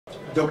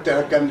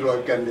Dr.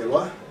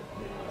 Akakandelwa.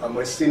 I'm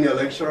a senior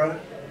lecturer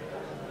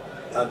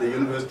at the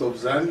University of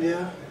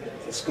Zambia,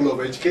 School of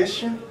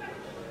Education,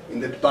 in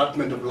the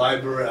Department of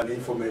Library and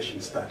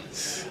Information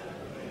Studies.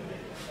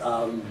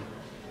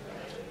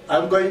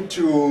 I'm going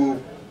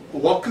to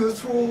walk you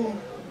through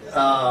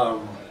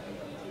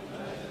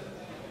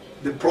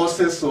the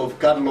process of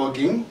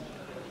cataloging.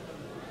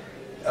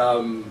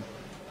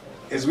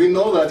 As we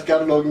know that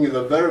cataloging is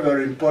a very,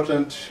 very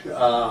important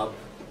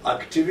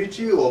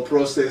activity or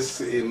process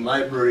in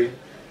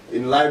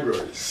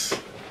libraries.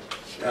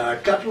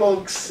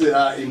 Catalogs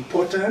are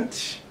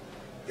important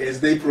as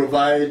they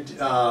provide,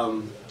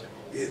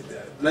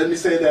 let me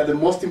say they're the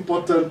most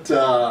important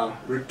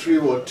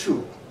retrieval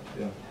tool.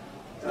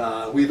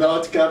 Yeah.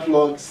 Without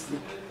catalogs,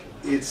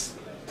 it's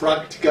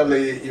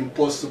practically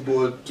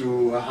impossible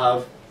to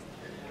have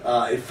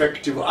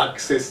effective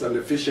access and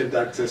efficient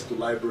access to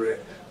library,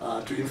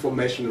 to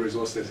information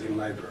resources in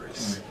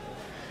libraries.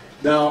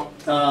 Now,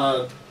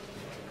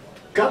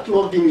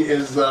 cataloging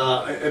is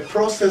a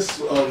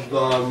process of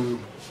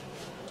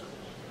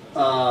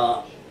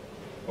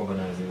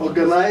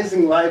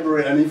organizing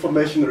library and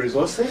information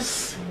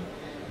resources.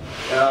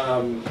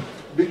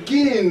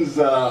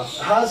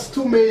 Has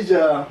two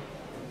major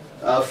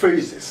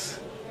phases.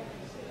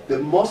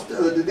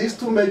 These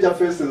two major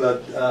phases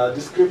are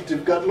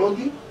descriptive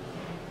cataloging,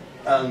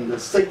 and the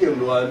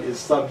second one is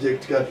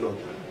subject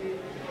cataloging.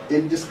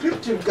 In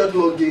descriptive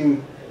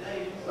cataloging,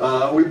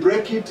 we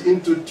break it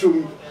into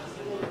two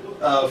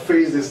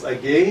phases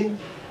again: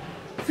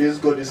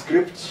 physical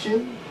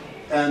description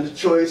and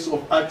choice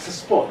of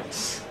access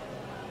points.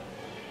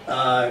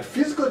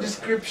 Physical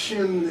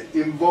description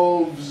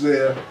involves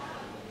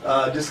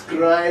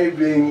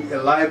describing a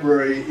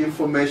library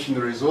information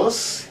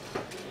resource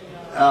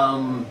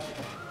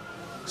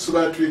so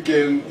that we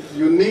can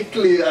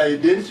uniquely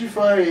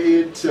identify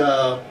it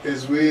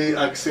as we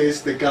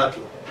access the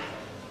catalog.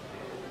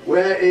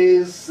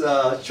 Whereas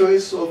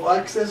choice of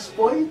access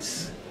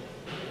points,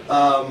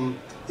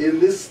 in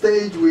this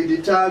stage we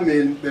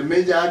determine the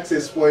major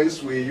access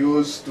points we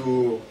use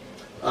to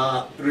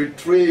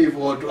retrieve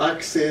or to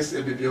access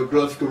a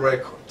bibliographical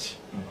record.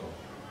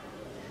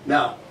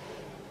 Now,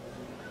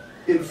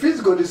 in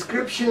physical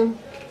description,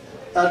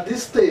 at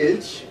this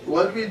stage,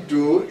 what we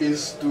do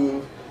is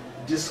to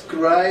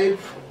describe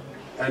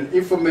an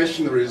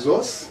information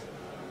resource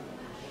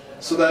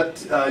so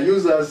that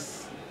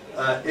users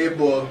are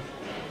able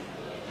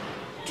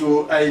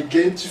to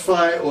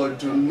identify or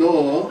to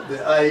know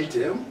the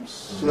items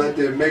so that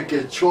they make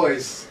a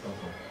choice,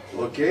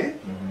 okay?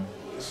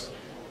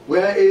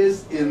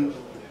 Whereas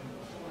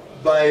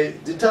by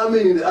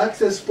determining the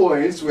access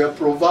points, we are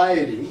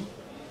providing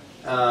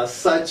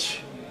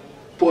such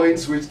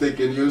points which they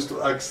can use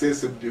to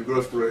access a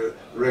bibliographical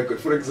record.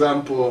 For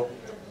example,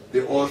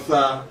 the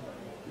author,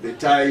 the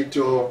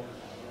title,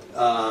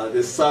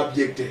 the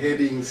subject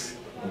headings.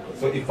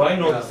 So if I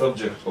know the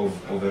subject of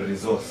a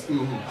resource,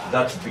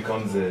 that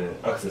becomes the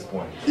access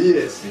point.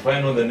 Yes. If I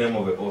know the name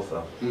of the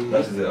author,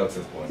 that is the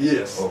access point.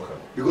 Yes. Okay.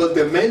 Because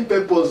the main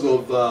purpose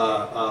of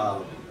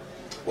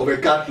a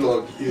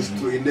catalog is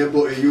to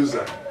enable a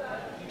user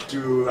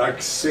to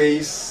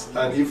access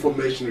an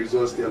information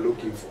resource they are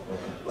looking for.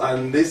 Okay.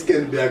 And this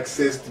can be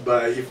accessed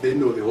by if they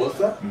know the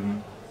author,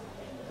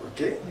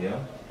 okay? Yeah.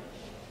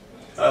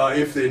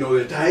 If they know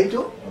the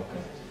title,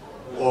 okay,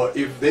 or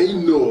if they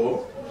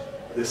know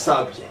the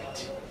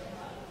subject.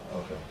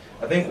 Okay.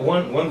 I think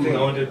one thing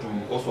I wanted to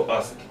also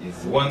ask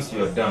is, once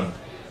you are done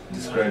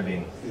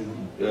describing,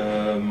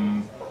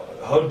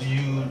 how do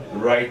you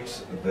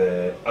write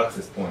the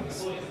access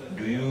points?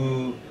 Do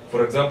you,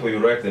 for example, you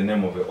write the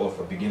name of the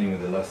author beginning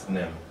with the last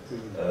name.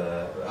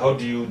 How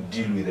do you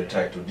deal with the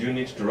title? Do you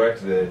need to write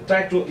the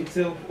title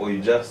itself, or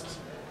you just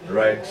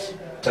write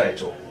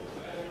title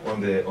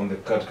on the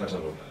card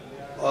catalog?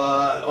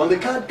 On the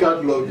card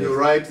catalog, yes, you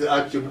write the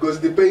actual, because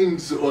it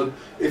depends on,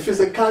 if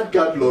it's a card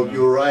catalog,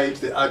 you write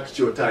the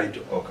actual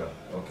title. Okay,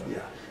 okay.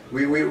 Yeah.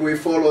 We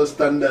follow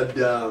standard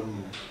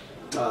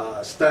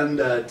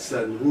standards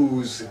and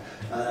rules.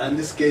 In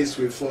this case,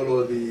 we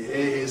follow the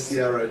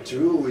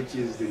AACR2, which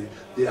is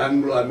the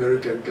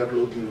Anglo-American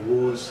cataloging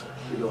rules.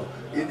 You know,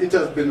 it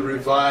has been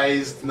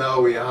revised.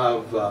 Now we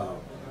have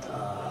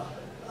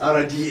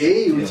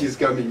RDA, which is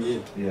coming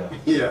in. Yeah.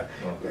 Yeah.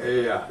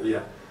 Okay.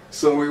 Yeah.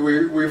 So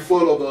we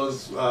follow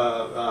those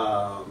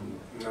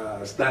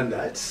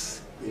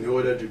standards in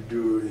order to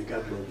do the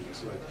cataloging,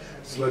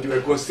 so that we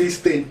are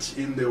consistent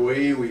in the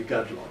way we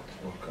catalog.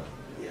 Okay.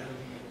 Yeah.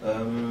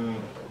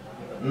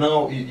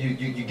 Now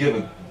you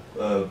gave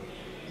a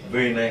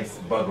very nice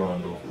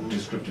background of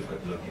descriptive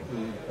cataloging.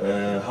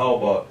 How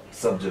about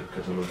subject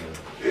cataloging?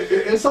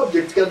 In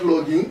subject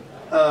cataloging,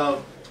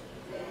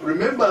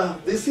 remember,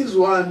 this is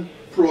one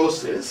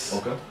process.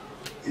 Okay.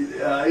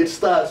 It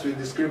starts with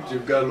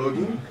descriptive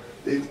cataloging.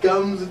 It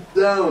comes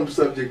down to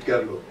subject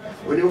catalog.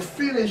 When you've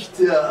finished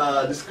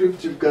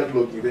descriptive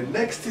cataloging, the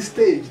next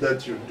stage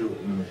that you do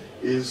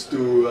is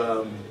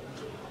to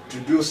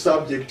do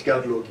subject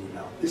cataloging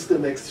now. This is the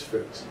next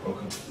phase.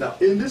 Okay. Now,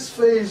 in this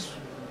phase,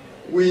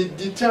 we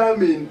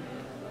determine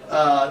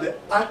the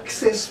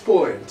access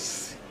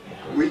points,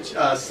 which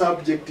are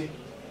subject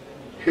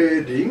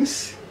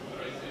headings.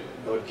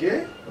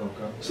 Okay?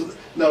 Okay. So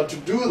now to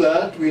do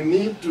that, we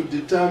need to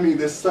determine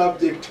the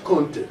subject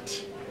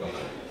content.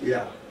 Okay.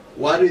 Yeah.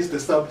 What is the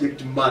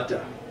subject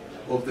matter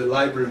of the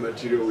library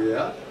material we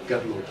are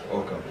cataloging?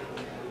 Okay.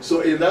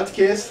 So in that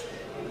case,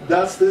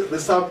 that's the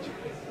subject.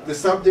 The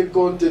subject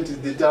content is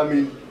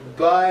determined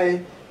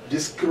by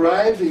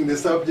describing the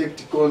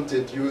subject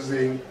content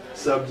using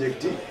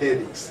subject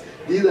headings.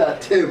 These are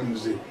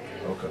terms,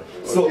 Okay.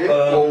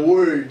 okay? Or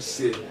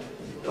words,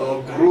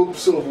 or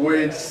groups of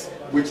words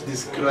which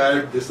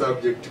describe the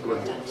subject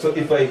content. So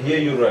if I hear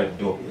you right,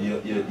 Doc,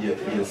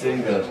 you're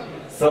saying that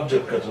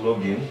subject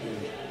cataloging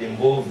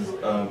involves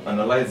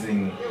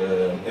analyzing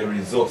a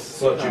resource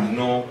so that you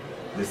know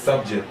the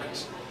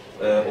subject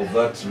of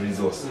that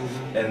resource.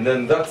 And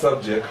then that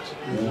subject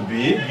will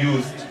be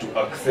used to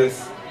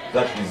access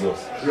that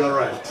resource. You're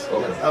right.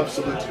 Okay. Yes,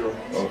 absolutely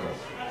right. Okay.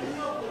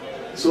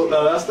 So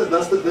now that's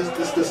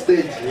the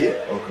stage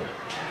here. Okay.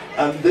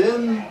 And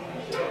then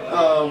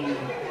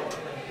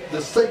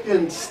the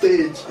second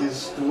stage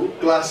is to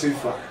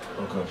classify.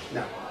 Okay.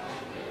 Now,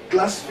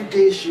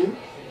 classification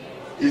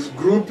is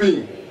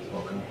grouping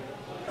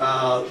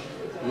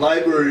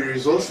library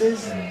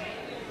resources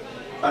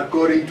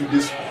according to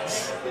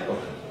disciplines.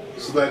 Okay.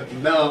 So that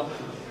now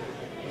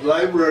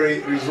library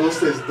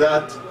resources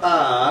that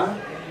are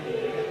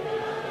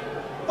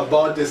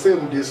about the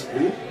same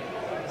discipline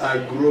are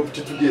grouped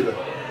together.